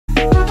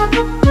It's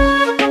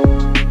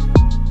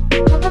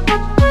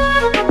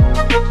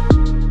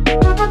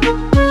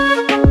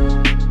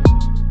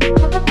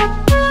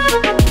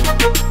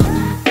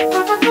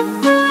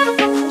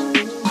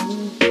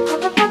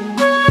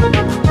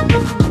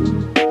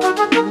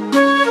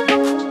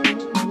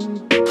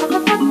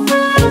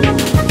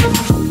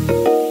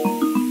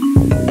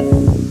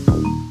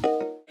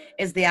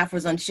the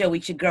Afrozone Show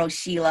with your girl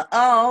Sheila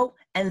O,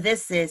 and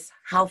this is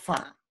How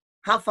Far.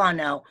 How far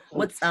now?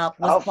 What's up?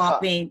 What's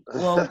popping?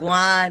 Well,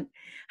 Guan,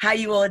 how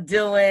you all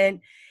doing?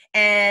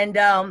 And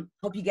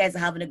hope you guys are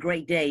having a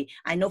great day.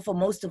 I know for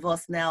most of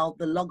us now,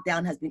 the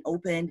lockdown has been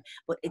opened,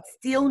 but it's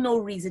still no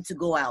reason to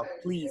go out.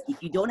 Please,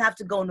 if you don't have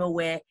to go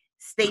nowhere,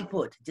 stay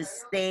put.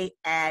 Just stay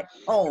at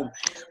home.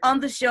 On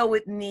the show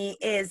with me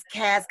is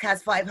Cass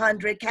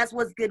 500. Cass,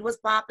 what's good? What's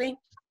popping?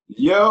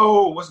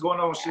 Yo, what's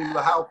going on,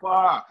 Sheila? How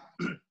far?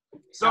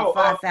 So,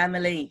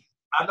 family.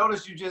 I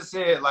noticed you just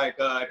said, like,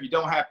 if you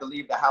don't have to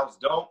leave the house,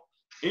 don't.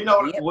 You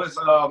know, Yep.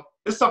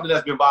 It's something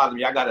that's been bothering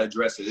me. I got to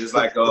address it. It's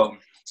like,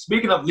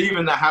 speaking of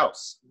leaving the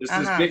house, it's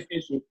this big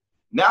issue.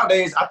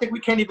 Nowadays, I think we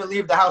can't even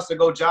leave the house to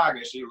go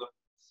jogging, Sheila.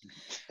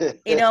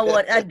 You know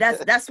what?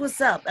 That's what's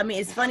up. I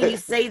mean, it's funny you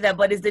say that,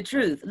 but it's the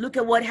truth. Look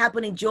at what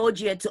happened in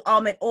Georgia to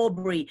Ahmaud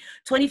Arbery,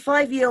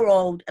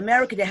 25-year-old.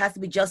 America, there has to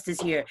be justice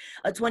here.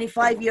 A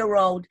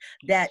 25-year-old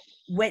that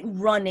went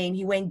running,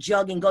 he went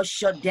jogging, got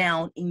shut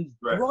down in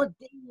broad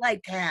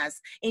daylight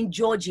class in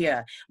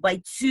Georgia by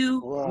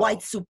two white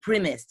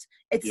supremacists.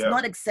 It's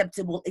not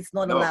acceptable. It's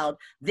not allowed.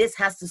 This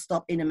has to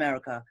stop in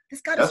America.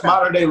 That's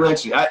modern day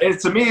lynching.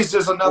 To me, it's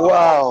just another.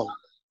 Wow.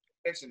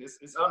 It's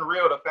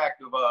unreal, the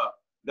fact of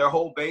their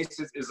whole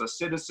basis is a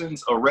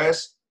citizen's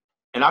arrest.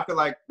 And I feel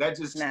like that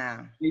just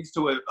leads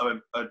to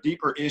a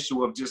deeper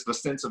issue of just the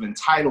sense of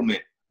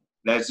entitlement.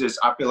 That's just,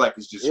 I feel like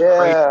it's just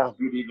crazy.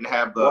 You'd even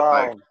have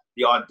the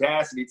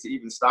audacity to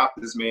even stop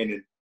this man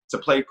and to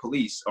play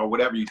police or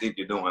whatever you think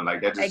you're doing.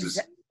 Like that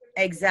just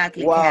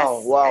exactly. Wow,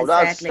 yes. wow,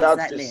 exactly,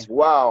 that's just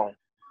wow.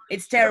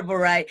 It's terrible,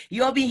 right?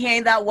 You'll be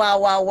hearing that wow,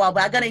 wow, wow,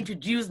 but I gotta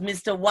introduce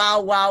Mr.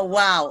 Wow, wow,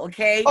 wow,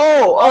 okay?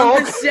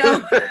 On the show.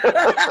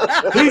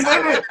 He's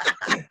in it.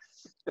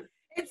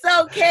 It's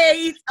okay.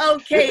 It's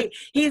okay.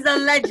 He's a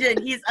legend.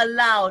 He's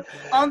allowed.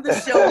 On the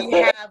show, we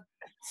have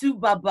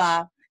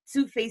Baba,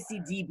 Two-Face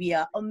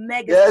Idibia, a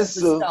mega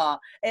superstar,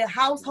 a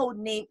household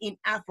name in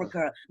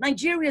Africa,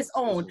 Nigeria's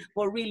own,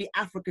 but really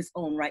Africa's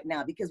own right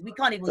now, because we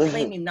can't even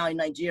claim him now in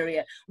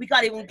Nigeria. We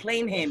can't even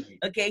claim him.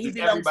 Okay, he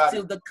belongs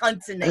to the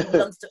continent. He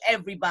belongs to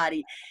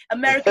everybody.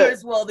 America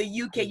as well,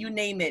 the UK, you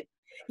name it.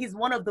 He's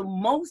one of the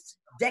most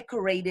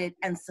decorated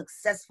and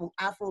successful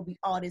Afrobeat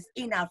artists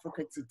in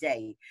Africa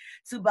today.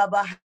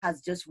 Baba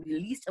has just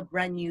released a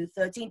brand new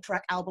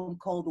 13-track album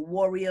called The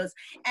Warriors,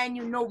 and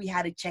you know we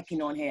had to check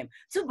in on him.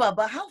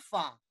 Baba, how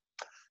far?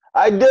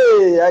 I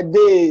did,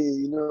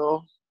 you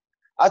know.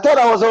 I thought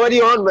I was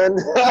already on, man.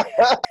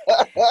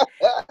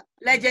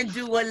 Legend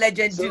do what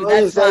legend do.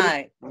 That's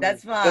fine.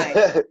 That's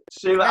fine.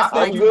 Sheila,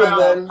 I think you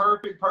found the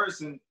perfect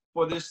person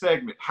for this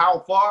segment. How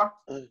far?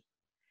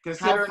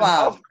 How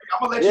far? I'm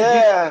gonna let you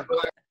get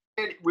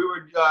it, we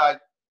were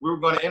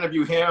going to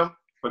interview him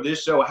for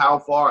this show. How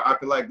far? I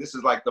feel like this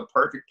is like the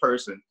perfect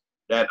person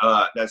that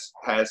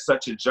has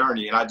such a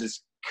journey, and I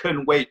just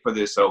couldn't wait for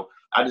this. So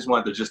I just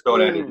wanted to just throw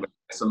that in.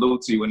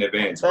 Salute to you in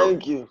advance.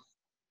 Thank you.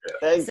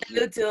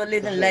 Salute to a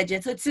living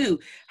legend. So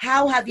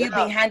how have you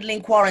been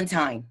handling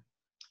quarantine?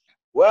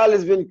 Well,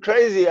 it's been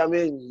crazy. I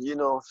mean, you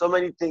know, so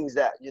many things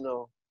that, you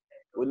know,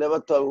 we never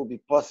thought would be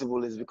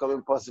possible is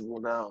becoming possible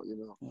now, you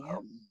know.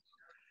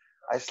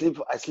 I sleep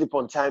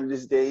on time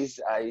these days.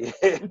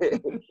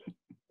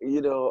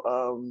 You know,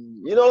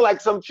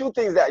 like some few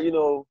things that, you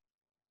know,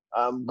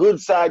 good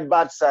side,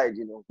 bad side,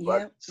 you know,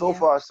 but so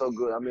far so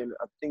good. I mean,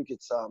 I think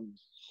it's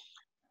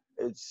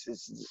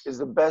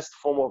the best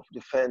form of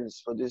defense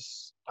for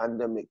this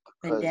pandemic.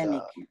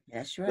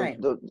 That's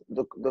right. The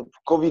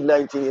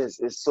COVID-19 is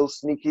so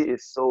sneaky.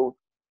 It's so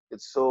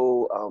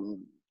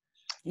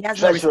he has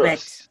treacherous. No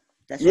respect.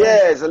 That's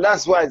right. And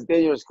that's why it's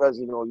dangerous, because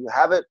you know you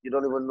have it, you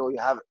don't even know you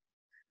have it.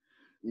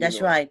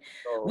 That's right.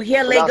 So, we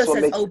hear Lagos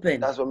is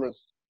open. That's what makes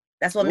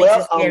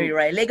it scary,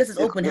 right? Lagos is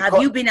open.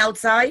 Have you been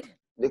outside?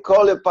 They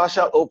call it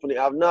partial opening.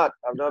 I've not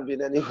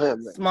been anywhere,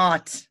 man.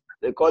 Smart.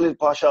 They call it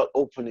partial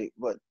opening,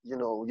 but you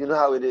know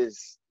how it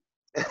is.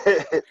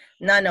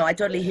 No, I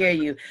totally hear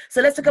you.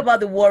 So let's talk about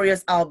the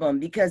Warriors album,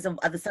 because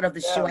at the start of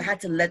the show, I had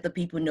to let the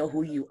people know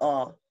who you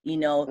are, you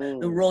know,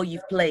 the role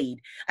you've played.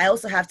 I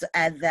also have to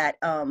add that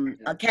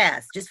a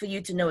cast, just for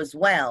you to know as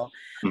well.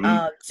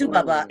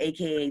 Baba,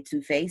 aka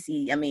Two-Face,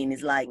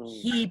 is like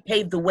he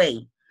paved the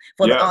way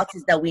for the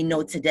artists that we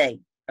know today.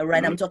 All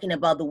right, I'm talking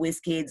about the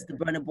Wizkids, the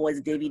Burna Boys,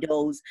 the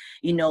Davidos,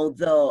 you know,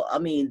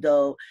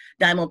 the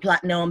Diamond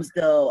Platinums,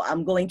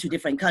 I'm going to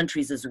different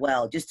countries as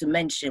well, just to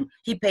mention,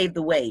 he paved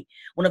the way.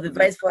 One of the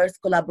very first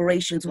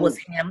collaborations was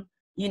him.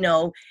 You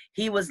know,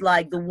 he was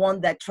like the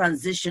one that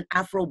transitioned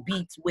Afro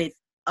beats with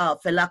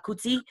Fela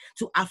Kuti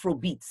to Afro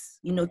beats,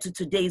 you know, to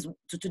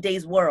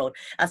today's world.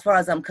 As far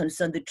as I'm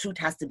concerned, the truth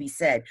has to be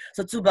said.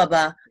 So to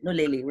Baba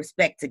Nolele,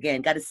 respect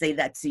again. Got to say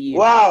that to you.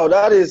 Wow,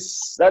 that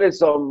is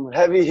some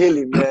heavy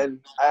healing, man.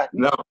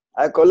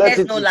 I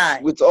collected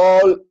it with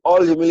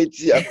all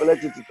humility. I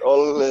collected it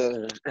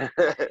all.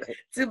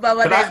 To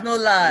Baba, there's no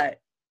lie.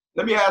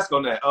 Let me ask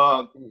on that.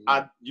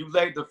 You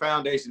laid the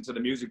foundation to the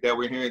music that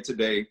we're hearing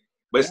today,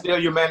 but still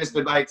you managed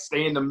to like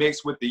stay in the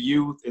mix with the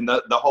youth and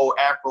the whole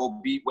Afro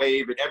beat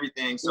wave and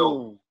everything.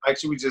 So like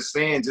she was just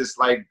saying, just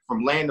like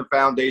from laying the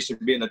foundation,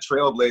 being a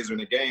trailblazer in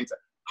the game,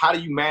 how do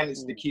you manage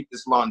to keep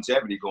this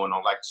longevity going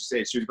on? Like you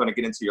said, she was going to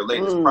get into your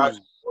latest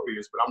project,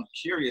 Warriors, but I'm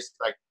curious,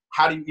 like,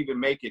 how do you even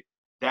make it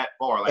that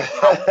far? Like,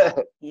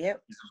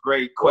 yep. This is a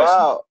great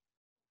question.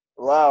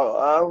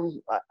 Wow.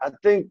 I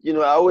think, you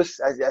know, I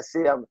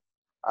say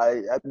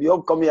I be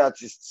upcoming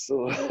artist,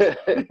 so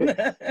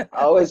I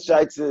always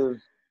try to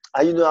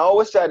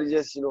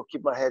just, you know,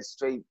 keep my head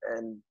straight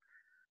and,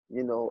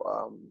 you know,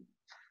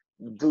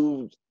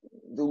 do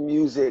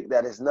music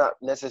that is not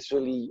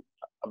necessarily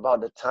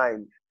about the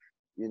time,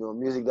 you know,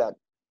 music that,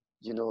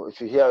 you know,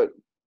 if you hear it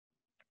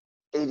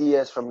 80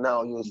 years from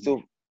now, you will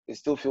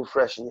still feel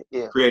fresh in your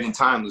ear. Creating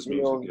timeless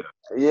music,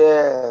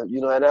 yeah,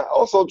 you know, and I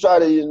also try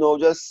to, you know,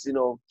 just, you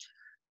know,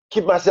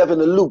 keep myself in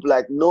the loop,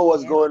 like know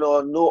what's going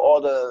on, know all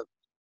the.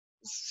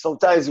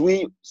 Sometimes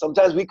we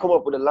come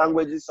up with the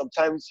languages.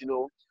 Sometimes, you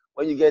know,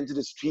 when you get into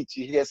the streets,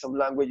 you hear some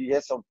language, you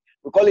hear some,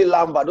 we call it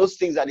lamba, those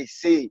things that they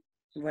say,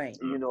 right?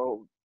 You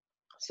know,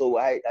 so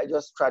I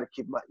just try to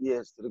keep my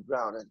ears to the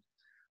ground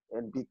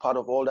and be part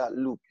of all that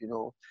loop, you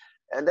know,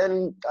 and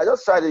then I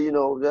just try to, you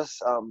know,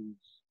 just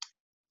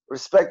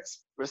respect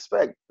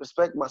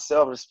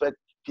myself, respect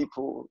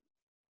people,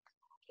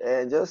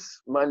 and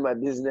just mind my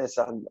business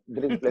and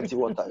drink plenty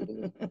water.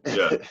 You know?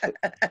 Yeah.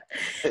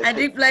 And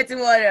drink plenty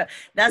water.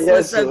 That's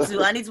what's up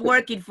too, and it's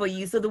working for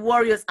you. So the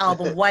Warriors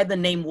album, why the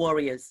name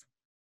Warriors?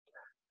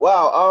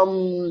 Wow.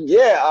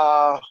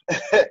 Yeah.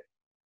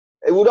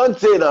 It wouldn't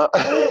say now.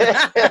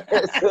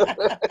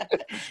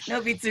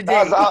 No, be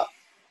today.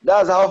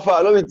 That's how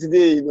far. Not be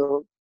today. You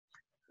know.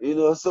 You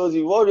know. So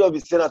the Warrior be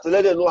saying that to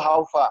let them know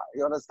how far.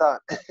 You understand?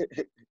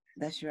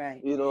 That's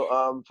right. You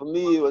know. For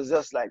me, it was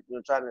just like, you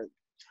know, trying to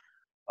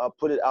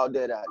put it out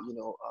there that, you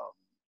know,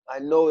 I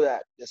know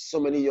that there's so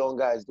many young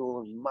guys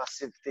doing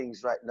massive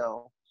things right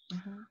now,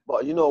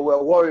 but, you know,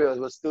 we're warriors,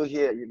 we're still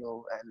here, you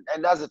know,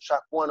 and that's the track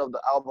 1 of the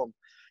album,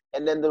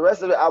 and then the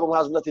rest of the album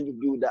has nothing to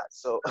do with that.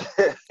 So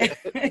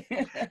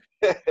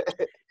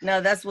no,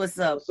 that's what's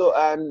up. So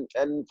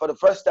and for the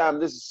first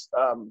time, this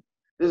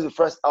is the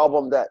first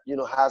album that, you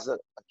know, has a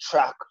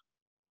track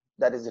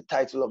that is the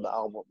title of the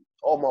album.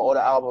 All my other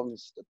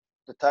albums,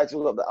 the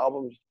title of the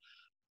album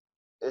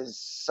is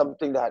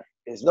something that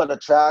is not a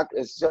track.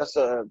 It's just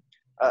a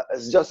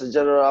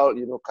general,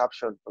 you know,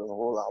 caption for the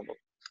whole album.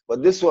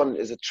 But this one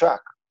is a track,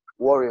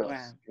 Warriors.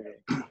 Wow. You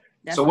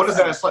know. So what does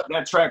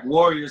that track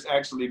Warriors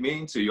actually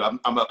mean to you?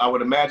 I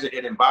would imagine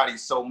it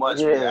embodies so much.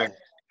 Yeah.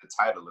 The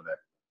title of that.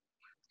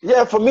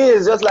 Yeah, for me,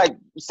 it's just like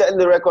setting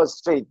the record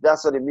straight.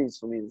 That's what it means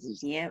for me.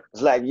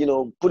 It's like, you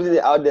know, putting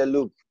it out there.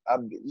 Look,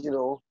 you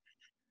know,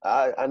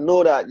 I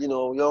know that, you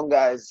know, young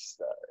guys.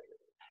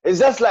 It's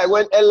just like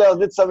when LL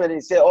did something and he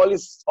said, all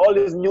these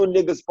new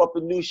niggas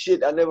popping new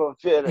shit, I never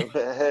feared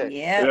them.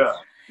 Yeah.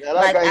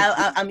 Like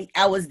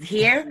I was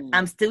here,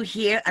 I'm still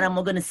here, and I'm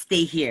going to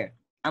stay here.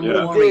 I'm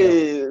a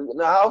warrior.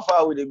 Now, how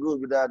far would they go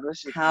with that? No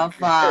shit. How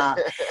far?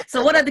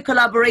 So what are the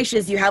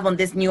collaborations you have on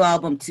this new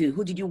album too?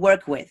 Who did you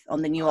work with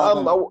on the new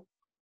album?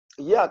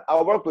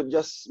 I work with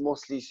just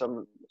mostly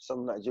some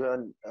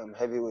Nigerian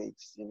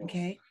heavyweights, you know.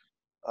 Okay.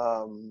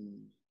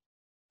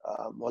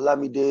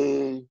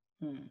 Olamide,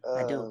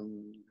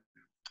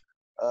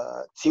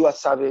 Tiwa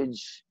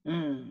Savage,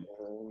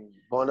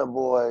 Burna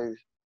Boy,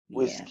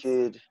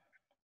 Wizkid,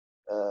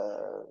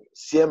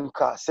 CMK.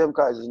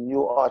 CMK is a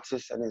new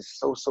artist and is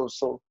so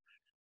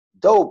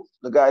dope.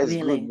 The guy is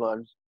good,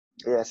 man.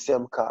 Yeah,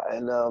 CMK.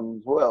 And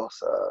who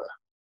else?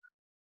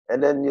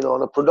 And then, you know, on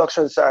the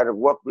production side, I've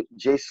worked with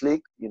Jay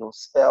Slick, you know,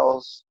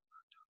 Spells,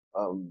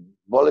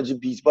 Bolaji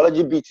Beats.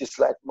 Bolaji Beats is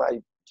like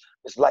my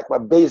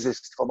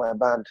bassist for my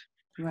band,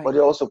 but he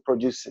also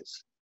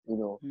produces, you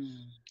know.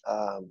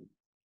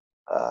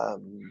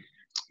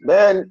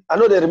 Man, I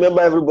know they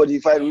remember everybody.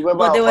 If I remember,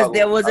 but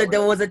there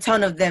was a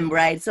ton of them,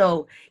 right?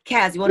 So,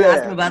 Kaz, you want to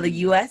ask me about the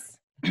U.S.?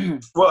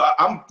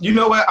 Well, you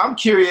know what? I'm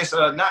curious.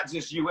 Not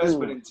just U.S.,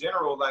 but in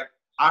general. Like,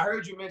 I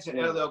heard you mention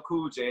LL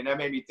Cool J, and that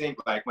made me think.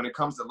 Like, when it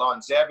comes to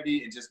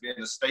longevity and just being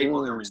a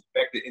staple and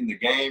respected in the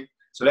game,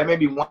 so that made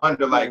me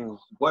wonder, like,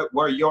 what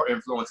were your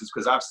influences?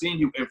 Because I've seen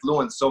you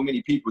influence so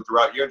many people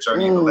throughout your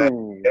journey in the last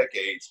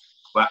decades.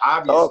 But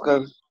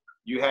obviously,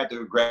 you had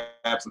to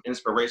grab some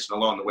inspiration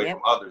along the way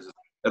from others.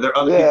 Are there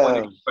other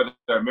people, whether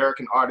they're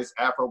American artists,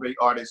 Afrobeat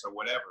artists, or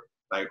whatever?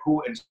 Like,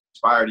 who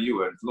inspired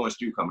you or influenced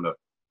you coming up?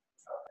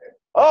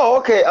 Oh,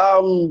 okay.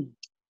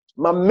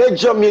 My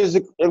major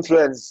music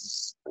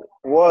influence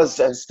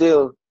was and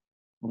still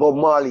Bob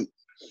Marley.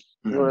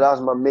 You know, that was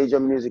my major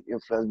music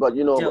influence. But,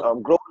 you know,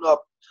 growing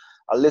up,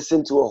 I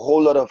listened to a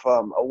whole lot of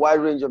a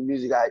wide range of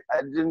music.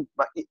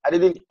 I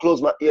didn't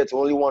close my ear to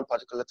only one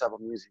particular type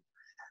of music.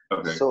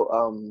 Okay. So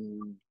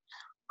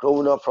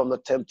growing up from the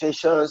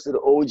Temptations to the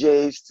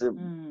OJs to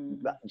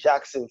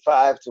Jackson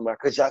 5 to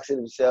Michael Jackson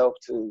himself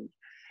to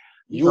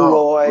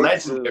U-Roy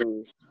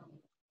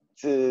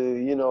to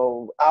you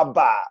know,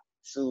 ABBA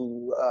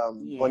to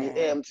Bonnie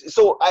M.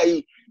 So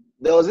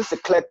there was this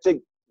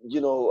eclectic,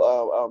 you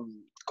know,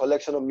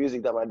 collection of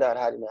music that my dad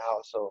had in the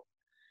house. So,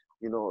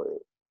 you know,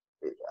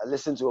 I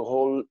listened to a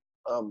whole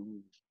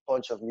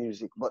bunch of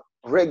music, but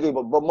reggae.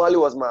 But Bob Marley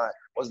was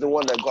the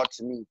one that got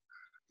to me.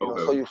 You know,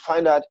 so you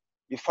find that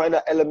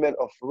element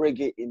of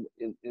reggae in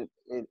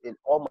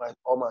all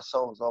my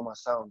songs, all my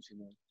sounds.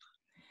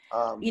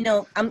 You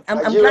know, I'm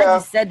glad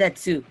you said that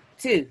too.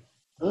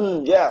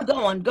 Yeah.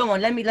 Go on.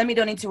 Let me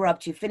don't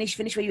interrupt you. Finish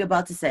what you're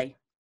about to say.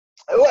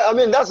 Well, I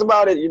mean, that's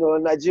about it. You know,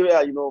 in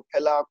Nigeria, you know,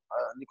 Pella,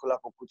 Nicola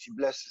Pokuchi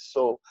blesses.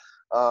 So,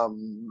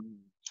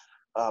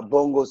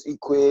 Bongos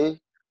Ikwe,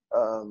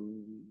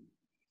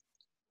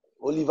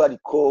 Oliver the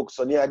Coke,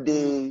 Sonia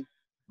Day.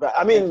 But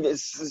I mean,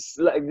 it's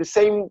like the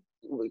same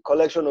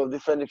collection of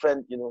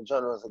different, you know,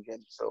 genres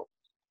again. So.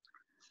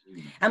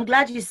 I'm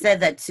glad you said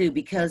that too,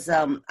 because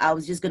I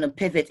was just going to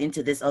pivot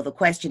into this other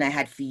question I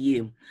had for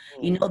you.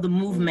 You know, the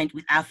movement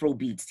with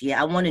Afrobeats.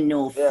 Yeah, I want to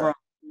know from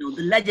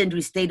the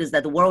legendary status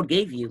that the world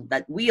gave you,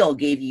 that we all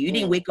gave you. You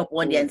didn't wake up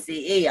one day and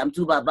say, "Hey, I'm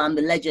Tuba, I'm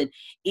the legend."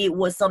 It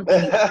was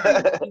something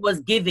it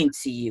was given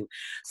to you.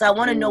 So I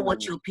want to know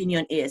what your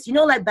opinion is. You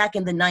know, like back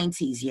in the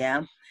 90s,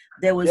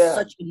 there was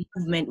such a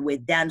movement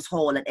with dance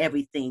hall and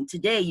everything.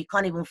 Today, you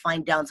can't even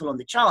find dancehall on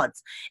the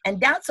charts.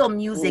 And dancehall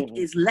music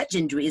is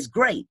legendary, is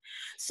great.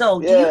 So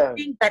do you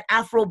think that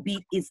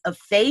Afrobeat is a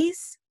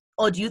phase?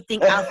 Or do you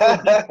think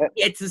Afrobeat is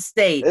here to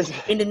stay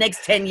in the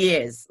next 10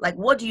 years? Like,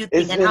 what do you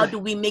think? And how do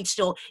we make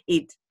sure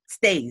it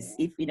stays,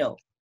 if you know?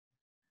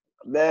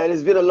 Man,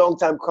 it's been a long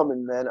time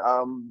coming, man.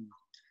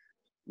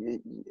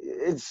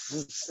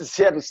 It's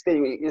here to stay.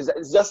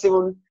 It's just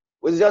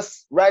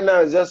right now,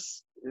 it's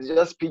just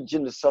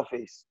pitching the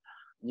surface.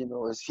 You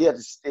know, it's here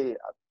to stay.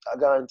 I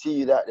guarantee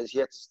you that it's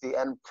here to stay.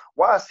 And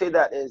why I say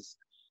that is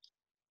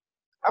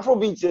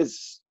Afrobeat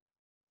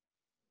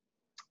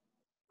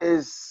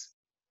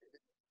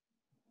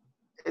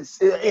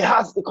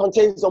it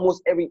contains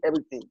almost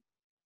everything.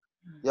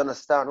 You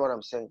understand what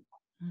I'm saying?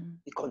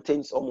 It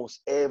contains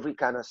almost every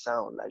kind of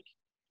sound. Like,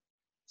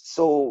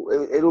 so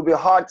it'll be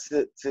hard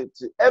to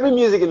every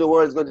music in the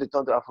world is going to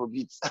turn to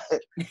Afrobeats.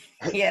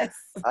 Yes.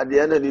 At the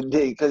end of the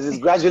day, because it's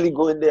gradually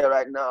going there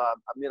right now. I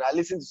mean, I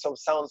listen to some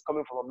sounds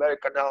coming from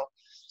America now,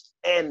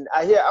 and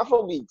I hear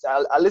Afrobeats.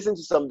 I listen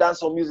to some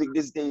dancehall music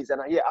these days,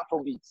 and I hear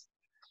Afrobeats,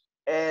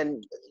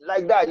 and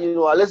like that, you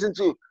know, I listen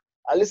to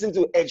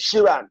Ed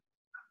Sheeran,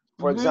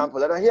 for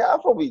example, and I hear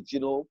Afrobeats. You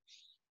know,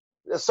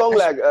 a song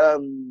like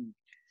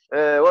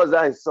what's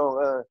that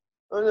song?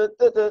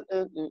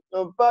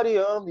 Nobody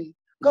on me.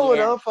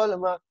 Going on, follow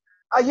my.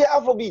 I hear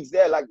Afrobeats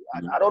there. Like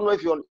I don't know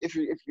if you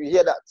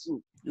hear that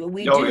too.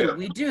 We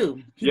do.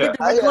 He did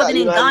the recording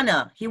in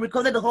Ghana. He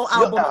recorded the whole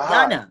album in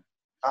Ghana.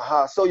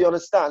 So you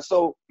understand.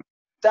 So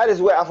that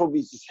is where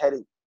Afrobeats is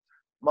heading.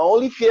 My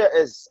only fear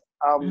is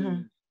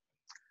from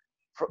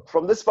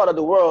this part of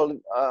the world.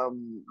 I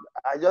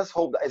just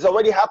hope that it's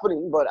already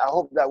happening, but I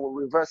hope that we'll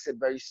reverse it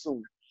very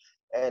soon.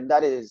 And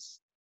that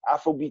is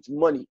Afrobeat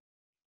money.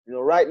 You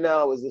know, right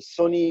now is the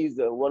Sonys,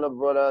 the Warner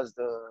Brothers,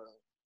 the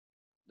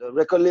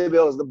record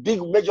labels, the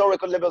big major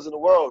record labels in the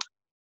world.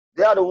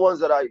 They are the ones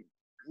that are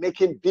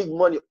making big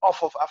money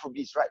off of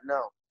Afrobeats right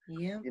now.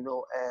 Yeah. You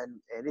know, and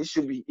it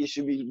should be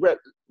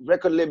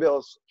record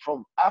labels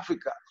from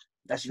Africa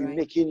that should be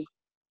making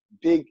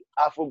big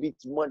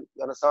Afrobeat money.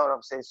 You understand what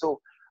I'm saying? So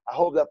I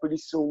hope that pretty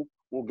soon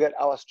we'll get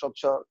our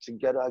structure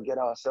together, get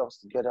ourselves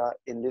together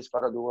in this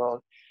part of the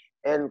world,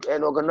 and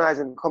organize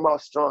and come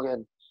out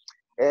strong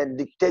and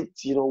dictate,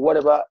 you know,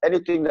 whatever,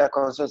 anything that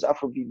concerns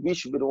Afrobeat. We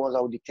should be the ones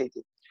that will dictate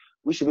it.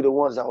 We should be the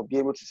ones that will be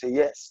able to say,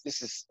 yes,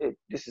 this is it.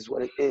 This is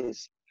what it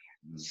is.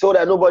 So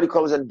that nobody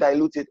comes and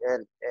dilute it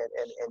and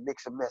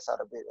makes a mess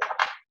out of it.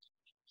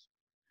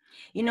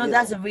 You know,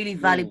 that's a really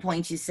valid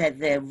point you said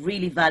there,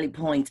 really valid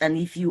point. And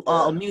if you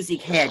are a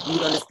music head, you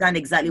understand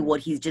exactly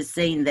what he's just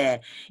saying there.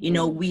 You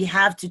know, we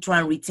have to try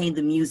and retain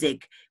the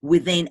music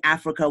within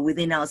Africa,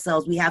 within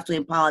ourselves. We have to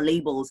empower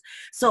labels.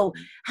 So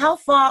how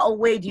far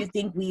away do you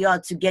think we are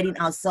to getting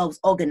ourselves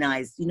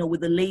organized, you know,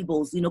 with the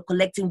labels, you know,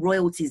 collecting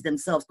royalties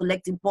themselves,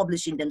 collecting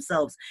publishing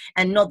themselves,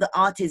 and not the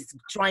artists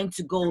trying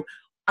to go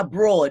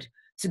abroad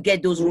to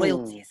get those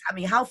royalties? I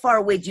mean, how far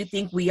away do you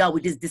think we are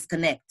with this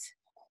disconnect?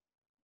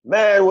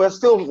 Man, we're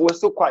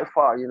still quite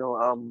far, you know.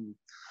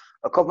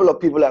 A couple of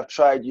people have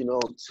tried, you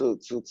know, to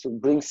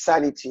bring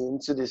sanity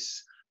into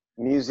this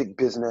music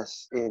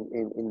business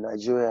in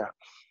Nigeria.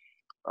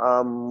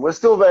 We're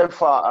still very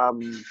far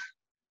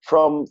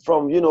from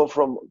you know,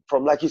 from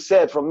like you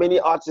said, from many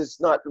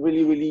artists not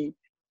really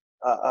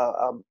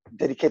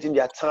dedicating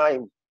their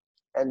time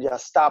and their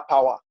star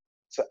power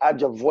to add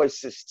their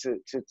voices to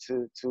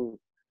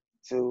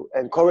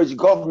encourage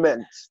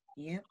government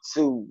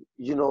to,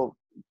 you know,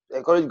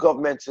 encourage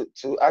government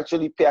to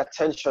actually pay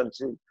attention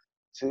to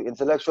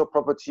intellectual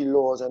property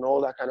laws and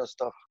all that kind of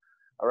stuff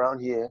around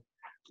here.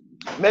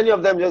 Many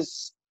of them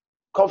just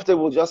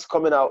comfortable just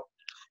coming out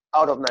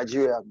of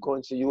Nigeria,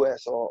 going to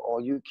US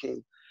or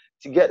UK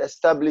to get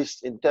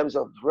established in terms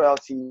of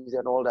royalties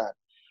and all that.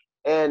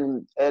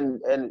 And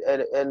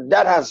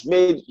that has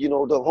made, you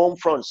know, the home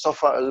front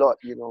suffer a lot,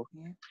 you know.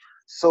 Yeah.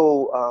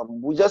 So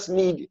we just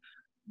need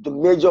the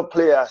major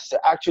players to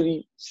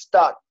actually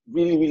start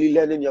really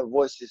lending their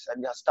voices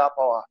and their star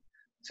power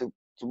to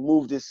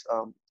move this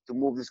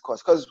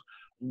cause. Because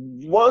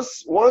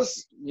once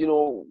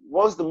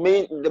the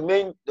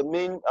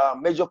main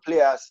major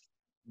players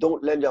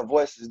don't lend their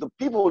voices, the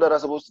people that are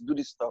supposed to do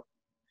this stuff,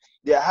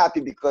 they are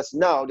happy because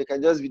now they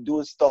can just be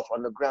doing stuff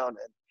on the ground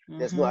and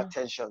there's no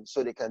attention,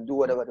 so they can do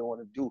whatever they want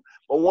to do.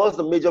 But once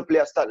the major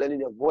players start lending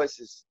their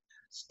voices,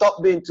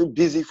 stop being too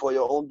busy for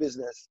your own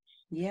business.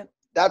 Yep.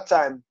 That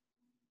time,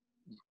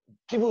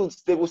 people,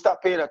 they will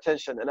start paying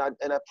attention, and I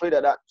pray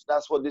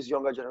that's what this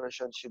younger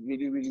generation should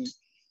really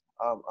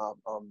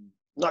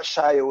not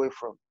shy away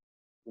from.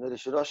 You know, they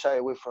should not shy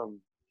away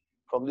from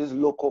these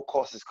local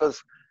causes,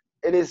 because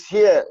it is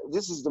here.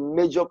 This is the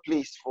major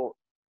place for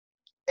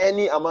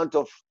any amount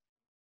of,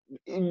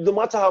 no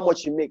matter how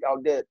much you make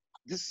out there.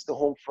 This is the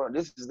home front.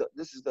 This is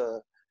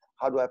the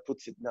how do I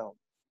put it now?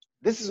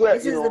 This is where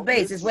the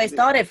base. This is where it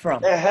started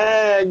from.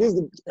 This is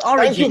the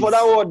origins. Thank you for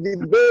that word,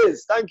 the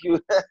base. Thank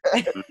you.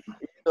 You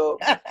know,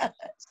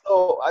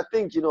 so I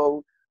think, you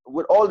know,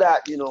 with all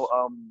that, you know,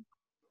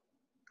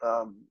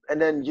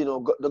 and then, you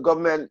know, the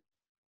government,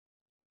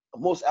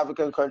 most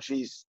African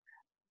countries,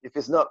 if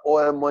it's not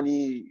oil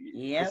money,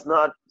 it's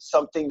not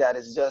something that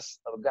is just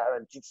a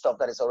guaranteed stuff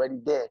that is already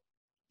there.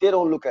 They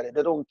don't look at it.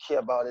 They don't care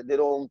about it. They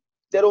don't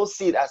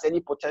see it as any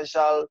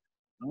potential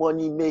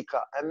money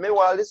maker. And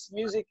meanwhile, this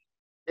music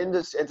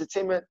industry,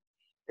 entertainment,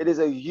 it is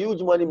a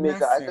huge money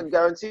maker. Massive. I can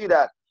guarantee you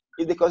that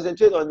if they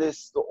concentrate on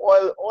this, the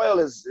oil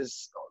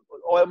is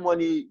oil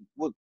money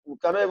we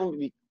cannot even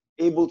be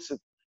able to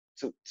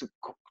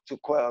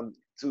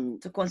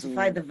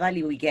quantify the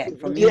value we get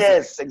from music.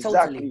 Yes,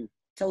 exactly.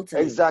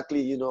 Totally.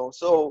 Exactly, you know.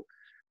 So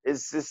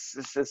it's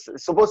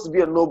supposed to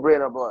be a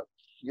no-brainer, but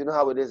you know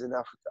how it is in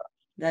Africa.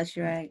 That's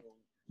right.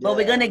 But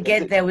we're gonna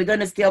get there. We're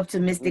gonna stay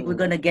optimistic. We're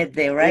gonna get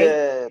there, right?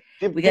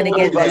 Yeah. We're gonna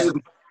get there. It's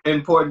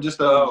important just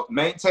to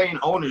maintain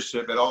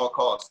ownership at all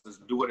costs.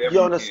 Just do whatever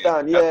you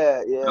understand. You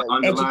can. Yeah.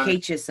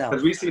 Educate yourself.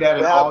 Because we see that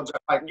in all,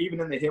 like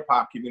even in the hip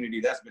hop community,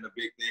 that's been a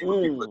big thing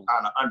where people are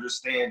trying to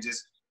understand,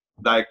 just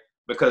like,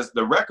 because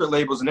the record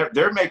labels and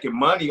they're making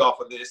money off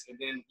of this, and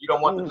then you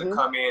don't want them to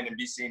come in and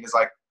be seen as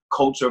like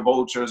culture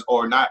vultures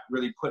or not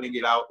really putting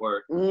it out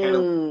or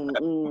handling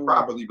it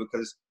properly,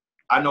 because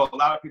I know a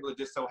lot of people are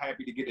just so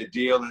happy to get a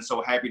deal and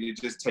so happy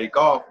to just take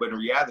off. But in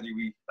reality,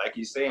 we, like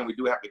he's saying, we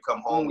do have to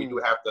come home. We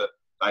do have to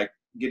like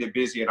get it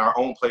busy in our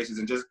own places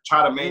and just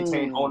try to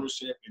maintain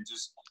ownership and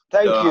just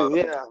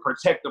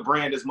protect the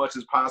brand as much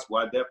as possible.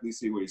 I definitely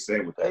see what he's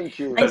saying with that. Thank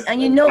you.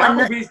 And you know,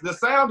 the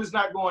sound is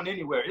not going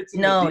anywhere. It's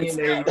in the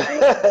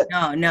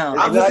DNA. No.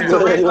 I'm listening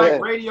to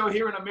like radio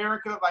here in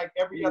America, like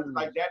every other,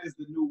 like that is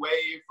the new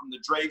wave from the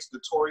Drakes,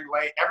 the Tory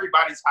Lane.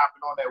 Everybody's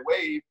hopping on that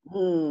wave.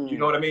 You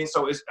know what I mean?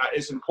 So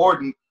it's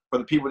important for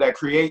the people that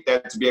create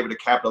that to be able to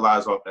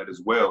capitalize off that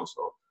as well.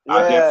 So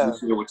I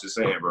definitely feel what you're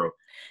saying, bro.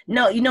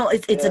 No, you know,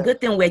 it's a good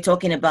thing we're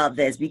talking about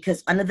this,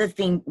 because another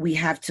thing we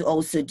have to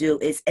also do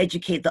is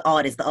educate the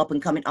artists, the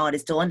up-and-coming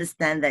artists, to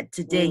understand that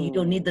today you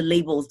don't need the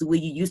labels the way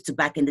you used to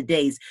back in the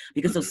days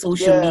because of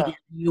social media,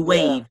 new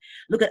wave.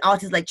 Look at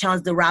artists like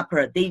Chance the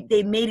Rapper.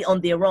 They made it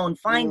on their own.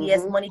 Fine,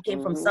 yes, money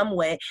came from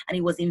somewhere and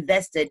it was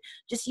invested.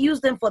 Just use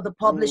them for the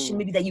publishing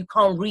maybe that you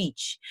can't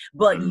reach.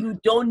 But you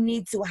don't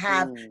need to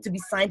have to be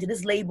signed to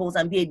these labels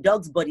and be a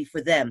dog's buddy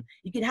for them.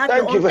 You can have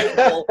your own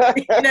label.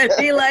 You know,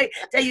 be like,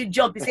 tell you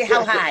jump, you say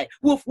how high,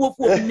 woof, woof,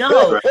 woof.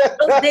 No,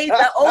 those days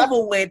are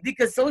over with,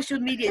 because social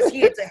media is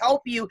here to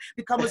help you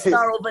become a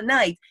star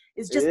overnight.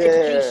 It's just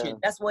education.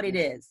 That's what it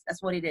is.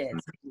 That's what it is.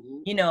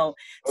 You know,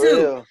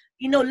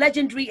 you know,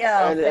 legendary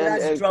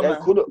Fela's drummer.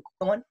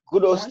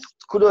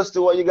 Kudos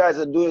to what you guys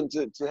are doing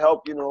to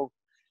help, you know,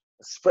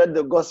 spread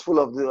the gospel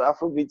of the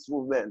Afrobeats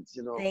movement,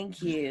 you know.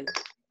 Thank you.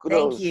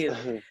 Kudos. Thank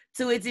you.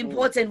 So it's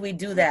important we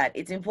do that.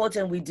 It's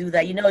important we do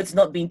that. You know, it's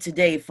not been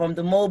today. From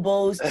the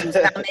mobiles to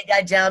Star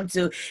Mega Jam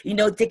to, you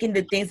know, taking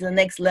the things to the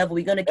next level.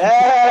 We're going to keep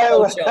pushing the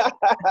culture.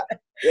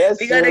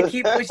 We're going to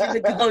keep pushing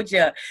the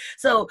culture.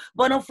 So,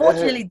 but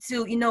unfortunately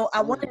too, you know,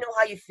 I want to know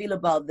how you feel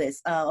about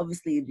this.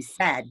 Obviously it'd be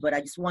sad, but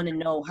I just want to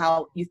know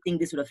how you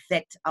think this would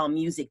affect our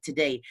music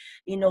today.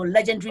 You know,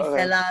 legendary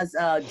Fela's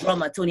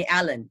drummer, Tony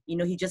Allen, you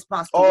know, he just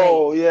passed away.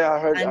 Oh yeah, I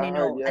heard. And you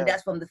know, and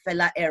that's from the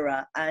Fela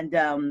era. And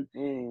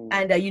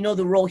you know,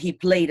 the role he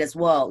played as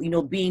well, you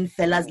know, being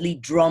Fela's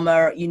lead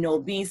drummer, you know,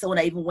 being someone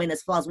that even went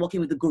as far as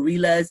working with the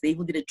Gorillaz. They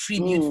even did a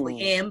tribute for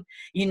him.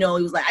 You know,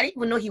 he was like, I didn't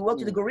even know he worked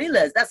with the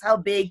Gorillaz. That's how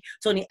big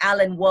Tony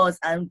Allen was,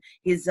 and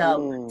his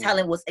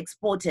talent was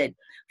exported.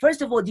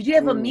 First of all, did you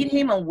ever meet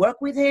him and work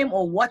with him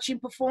or watch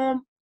him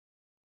perform?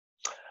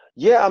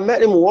 Yeah, I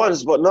met him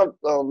once, but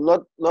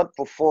not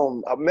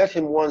perform. I met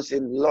him once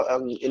in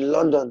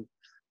London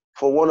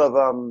for one of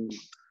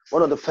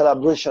the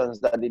celebrations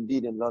that they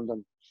did in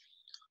London.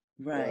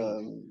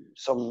 Right.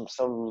 Some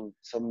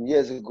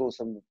years ago,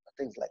 I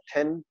think like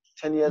 10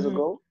 years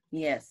ago.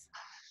 Yes.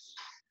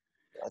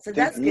 So think,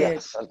 that's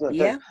good.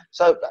 Yeah.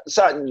 So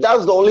that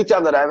was the only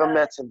time that I ever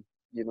met him,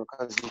 you know,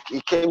 because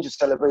he came to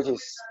celebrate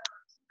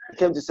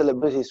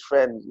his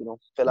friend, you know,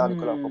 Fela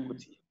Anikulapo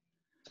Kuti.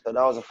 So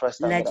that was the first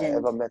time that I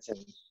ever met him.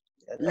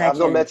 I've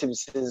not met him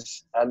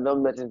since. I've not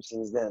met him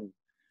since then.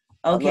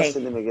 Okay. I've not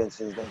seen him again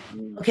since then.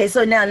 Okay,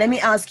 so now let me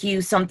ask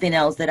you something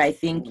else that I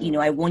think, you know,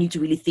 I want you to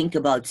really think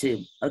about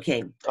too.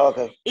 Okay.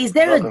 Okay. Is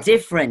there a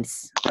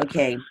difference?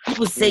 Okay.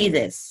 People say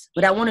this,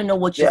 but I want to know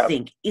what you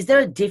think. Is there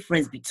a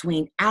difference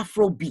between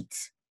Afrobeat,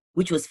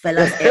 which was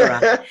Fela's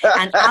era,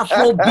 and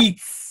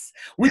Afrobeats,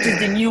 which is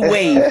the new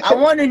wave? I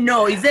want to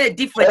know, is there a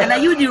difference? And are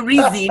you the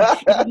reason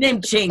the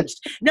name changed?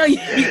 No,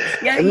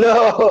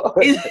 no.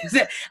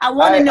 I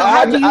want to know,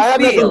 how do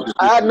you feel?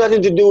 I had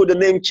nothing to do with the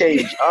name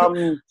change.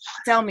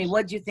 Tell me,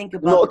 what do you think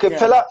about No, okay,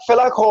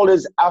 Fela called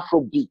it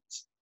Afrobeat,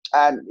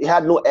 and it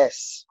had no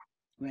S.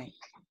 Right.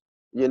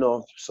 You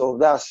know, so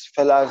that's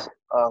Fela's,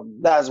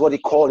 that's what he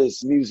called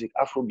his music,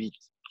 Afrobeat.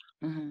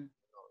 Mm-hmm.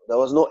 There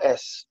was no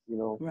S, you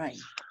know. Right.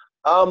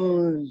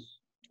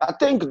 I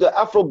think the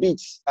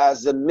Afrobeats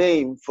as a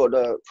name for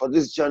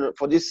this genre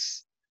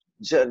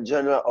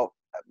of,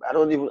 I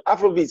don't even,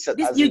 Afrobeats.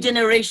 This new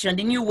generation,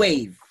 the new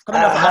wave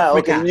coming out of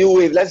Africa. Okay, new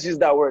wave. Let's use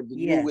that word, the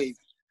new wave.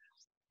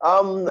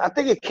 I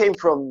think it came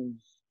from,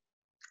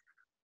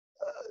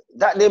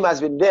 that name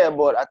has been there,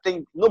 but I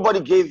think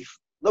nobody gave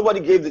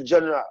the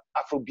genre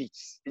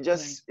Afrobeats. It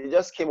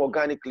just came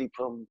organically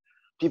from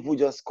people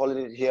just calling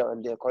it here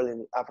and there,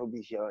 calling it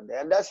Afrobeat here and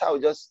there, and that's how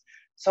it just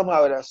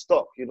somehow it has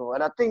stuck, you know.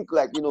 And I think,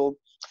 like, you know,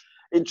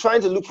 in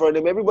trying to look for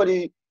them,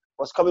 everybody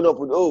was coming up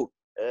with,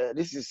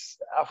 this is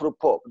Afro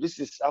pop, this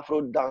is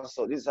Afro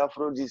dancehall, this is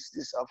Afro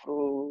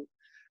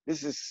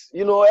this is,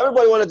 you know,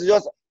 everybody wanted to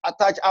just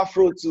attach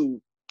Afro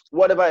to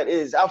whatever it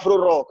is, Afro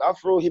rock,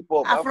 Afro hip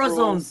hop, Afro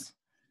zones.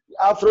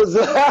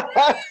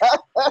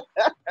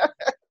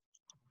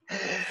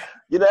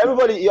 You know,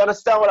 everybody, you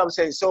understand what I'm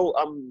saying? So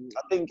I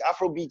think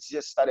Afrobeats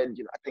just started,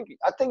 you know,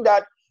 I think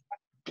that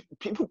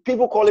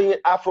people calling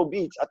it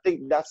Afrobeats, I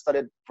think that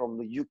started from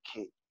the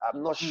UK.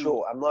 I'm not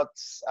sure. I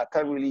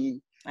can't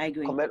really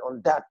comment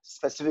on that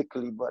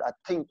specifically, but I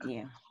think,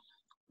 you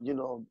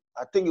know,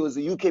 I think it was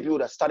the UK people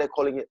that started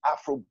calling it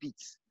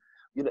Afrobeats.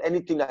 You know,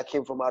 anything that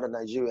came from out of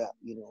Nigeria,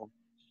 you know.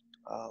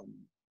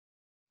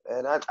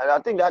 And I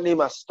think that name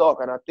has stuck,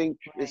 and I think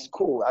it's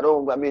cool. I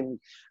mean,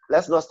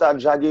 let's not start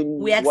dragging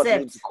what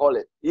name to call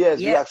it. Yes,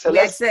 we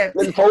accept.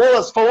 For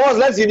once,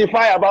 let's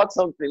unify about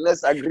something.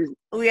 Let's agree.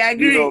 We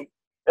agree. You know?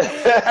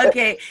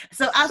 Okay,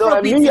 so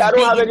Afrobeat I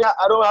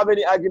don't have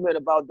any argument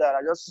about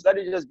that. Let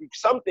it just be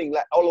something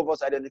like all of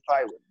us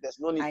identify with. There's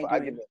no need for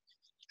argument.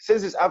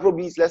 Since it's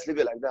Afrobeats, let's leave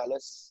it like that.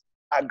 Let's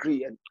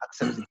agree and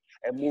accept it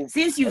and move.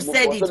 Since you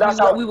said it,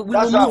 so we will move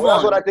on.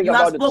 That's what I think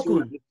about the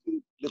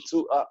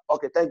two.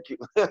 Okay, thank you.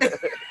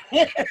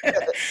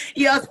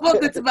 You have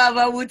spoken to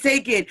Baba. We'll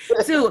take it.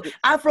 So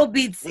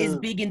Afrobeats is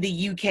big in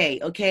the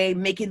UK, okay,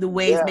 making the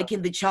waves,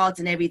 making the charts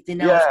and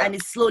everything else, and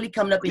it's slowly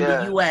coming up in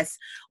the US.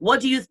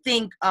 What do you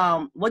think?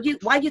 Why do you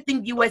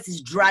think the US is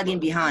dragging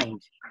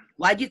behind?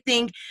 Why do you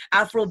think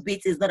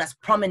Afrobeats is not as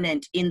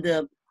prominent in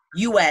the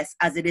US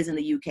as it is in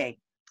the UK?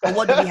 Or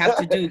what do we have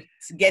to do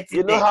to get to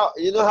you know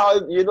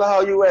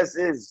how US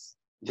is.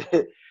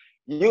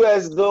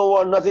 US don't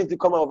want nothing to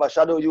come out of a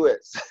shadow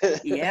US.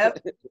 Yep.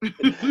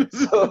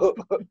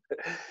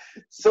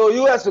 so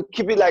US will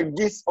keep it like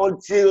this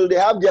until they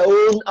have their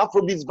own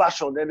Afrobeats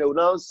version. Then they will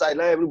now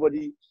sideline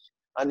everybody,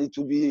 and it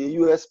will be a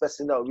US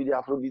person that will be the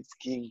Afrobeats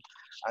king,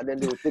 and then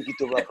they will take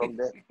it over from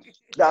there.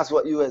 That's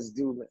what US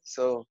do, man.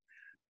 So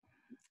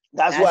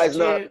that's why it's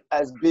not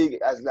as big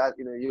as that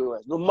in the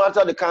US. No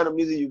matter the kind of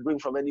music you bring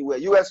from anywhere,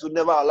 US would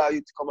never allow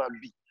you to come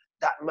and be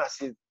that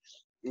massive.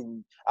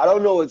 I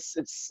don't know. It's.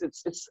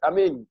 I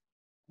mean,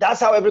 that's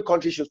how every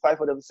country should fight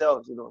for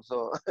themselves, you know.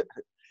 So.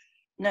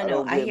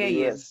 I hear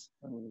you.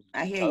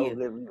 I hear you. I don't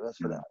blame the US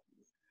for that.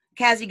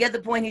 Kaz, you get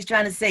the point he's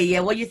trying to say.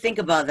 Yeah. What do you think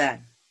about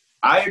that?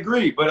 I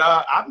agree, but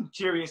I'm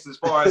curious as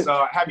far as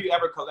have you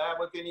ever collabed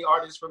with any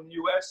artists from the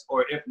US,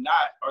 or if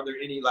not, are there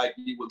any that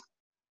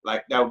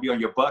would be on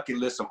your bucket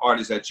list, some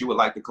artists that you would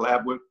like to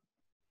collab with?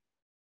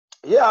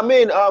 Yeah, I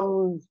mean,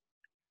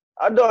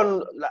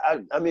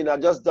 I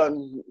just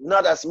done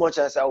not as much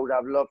as I would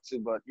have loved to,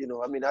 but you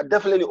know, I mean, I'm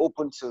definitely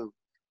open to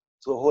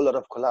a whole lot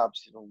of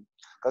collabs, you know,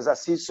 because I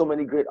see so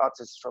many great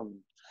artists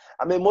from.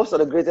 I mean, most of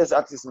the greatest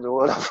artists in the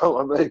world are from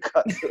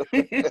America.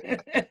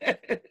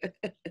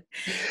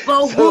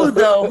 But who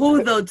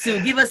though? Too?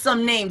 Give us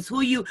some names.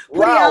 Who you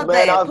put it out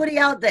there? Put it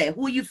out there.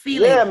 Who you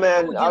feeling? Yeah,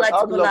 man. Who would you like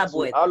to collab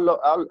with?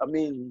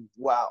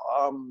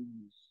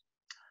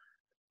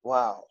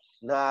 Wow.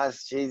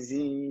 Nas,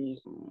 Jay-Z.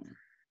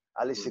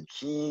 Alicia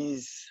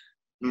Keys.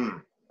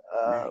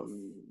 I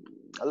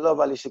love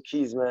Alicia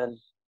Keys, man.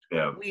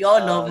 Yeah. We all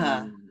love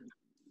her.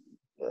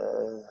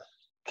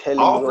 Kelly.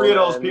 All three of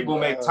those people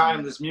make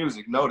timeless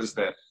music. Notice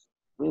that.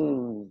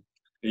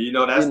 You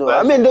know, that's.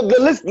 I mean,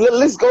 the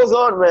list goes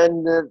on,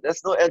 man.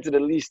 There's no end to the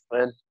list,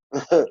 man.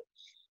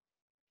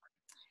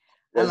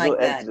 I like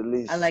that.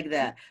 I like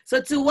that.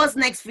 So, Tu, what's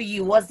next for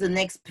you? What's the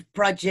next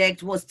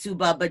project? What's Tu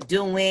Baba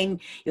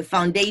doing? Your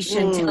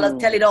foundation?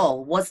 Tell it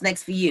all. What's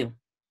next for you?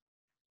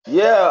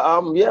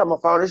 Yeah, my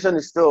foundation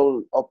is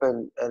still up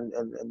and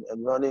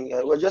running,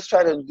 and we're just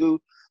trying to do,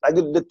 like,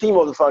 the theme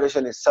of the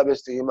foundation is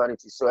service to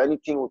humanity. So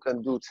anything we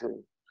can do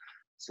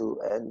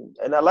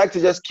and I like to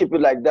just keep it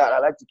like that. I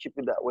like to keep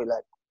it that way,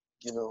 like,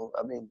 you know,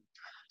 I mean,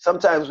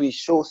 sometimes we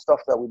show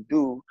stuff that we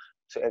do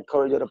to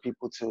encourage other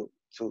people to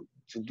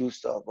do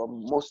stuff, but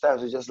most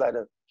times we just like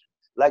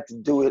to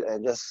do it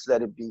and just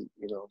let it be,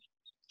 you know,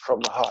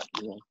 from the heart,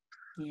 you know.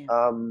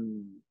 Yeah.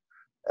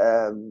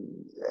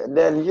 And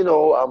then, you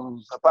know,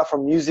 apart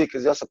from music,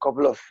 it's just a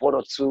couple of 1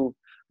 or 2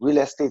 real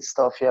estate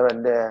stuff here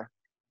and there,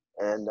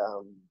 and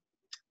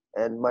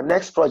my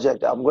next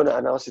project, I'm going to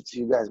announce it to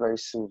you guys very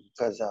soon,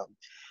 because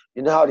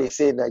you know how they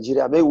say in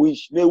Nigeria, may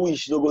wish you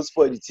don't go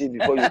spoil the team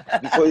before you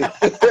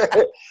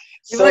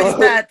So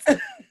that.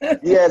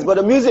 Yes, but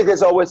the music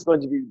is always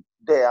going to be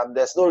there.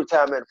 There's no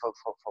retirement for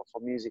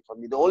music for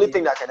me. The only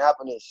thing that can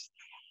happen is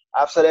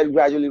I've started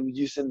gradually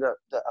reducing the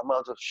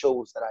amount of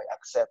shows that I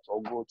accept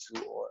or go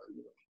to, or,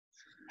 you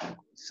know.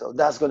 So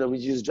that's going to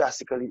reduce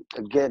drastically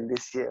again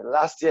this year.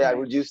 Last year I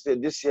reduced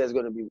it. This year is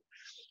going to be,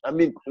 I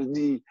mean,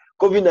 the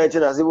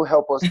COVID-19 has even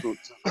helped us to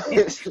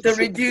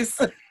reduce.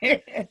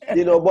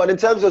 You know, but in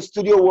terms of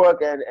studio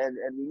work and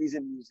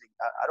releasing music,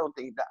 I don't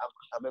think that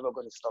I'm ever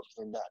going to stop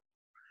doing that.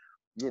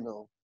 You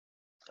know.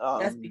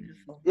 That's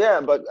beautiful.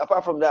 Yeah, but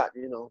apart from that,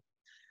 you know,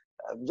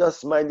 I'm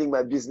just minding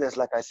my business,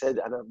 like I said,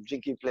 and I'm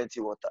drinking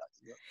plenty of water.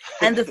 You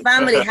know? And the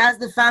family, how's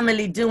the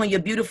family doing? Your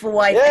beautiful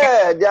wife?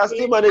 Yeah, they are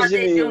still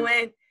managing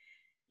me.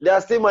 They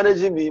are still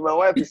managing me. My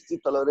wife is still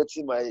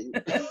tolerating my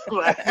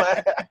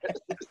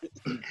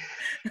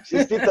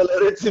she's still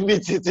tolerating me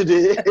till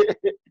today.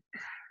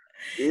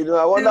 You know,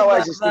 I wonder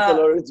why she's still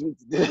tolerating me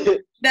today.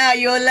 Nah,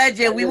 you're a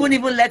legend. We wouldn't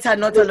even let her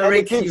not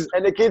tolerate you.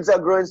 And the kids are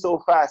growing so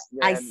fast.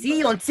 Man. I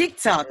see on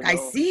TikTok. You know,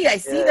 I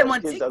see them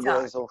on TikTok. Kids are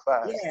growing so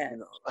fast. Yeah. You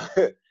know.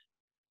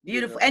 You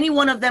Beautiful. know. Any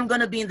one of them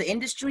gonna be in the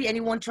industry?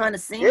 Anyone trying to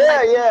sing?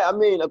 Yeah. I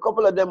mean, a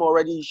couple of them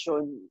already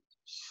showing.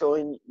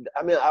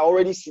 I mean, I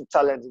already see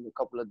talent in a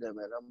couple of them,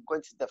 and I'm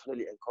going to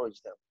definitely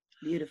encourage them.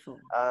 Beautiful.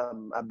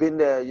 I've been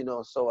there, you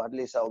know, so at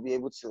least I'll be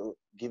able to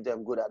give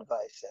them good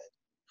advice. And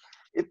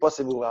if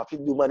possible, I'll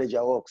do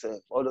manager works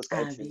and all those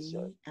kind of things.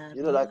 You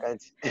know, that kind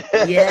of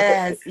thing.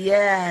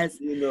 Yes.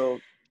 You know,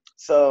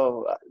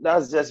 so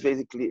that's just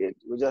basically it.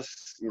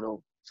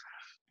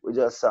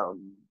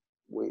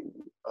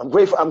 I'm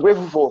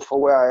grateful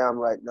for where I am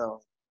right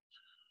now.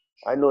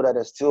 I know that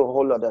there's still a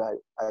whole lot that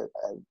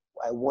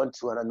I want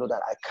to, and I know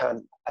that I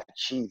can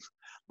achieve.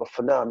 But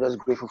for now, I'm just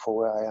grateful for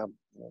where I am.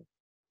 You know.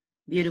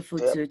 Beautiful,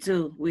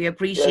 too. We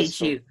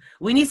appreciate you.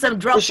 We need some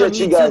drops from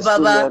you too,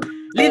 Baba.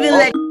 Living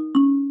legend.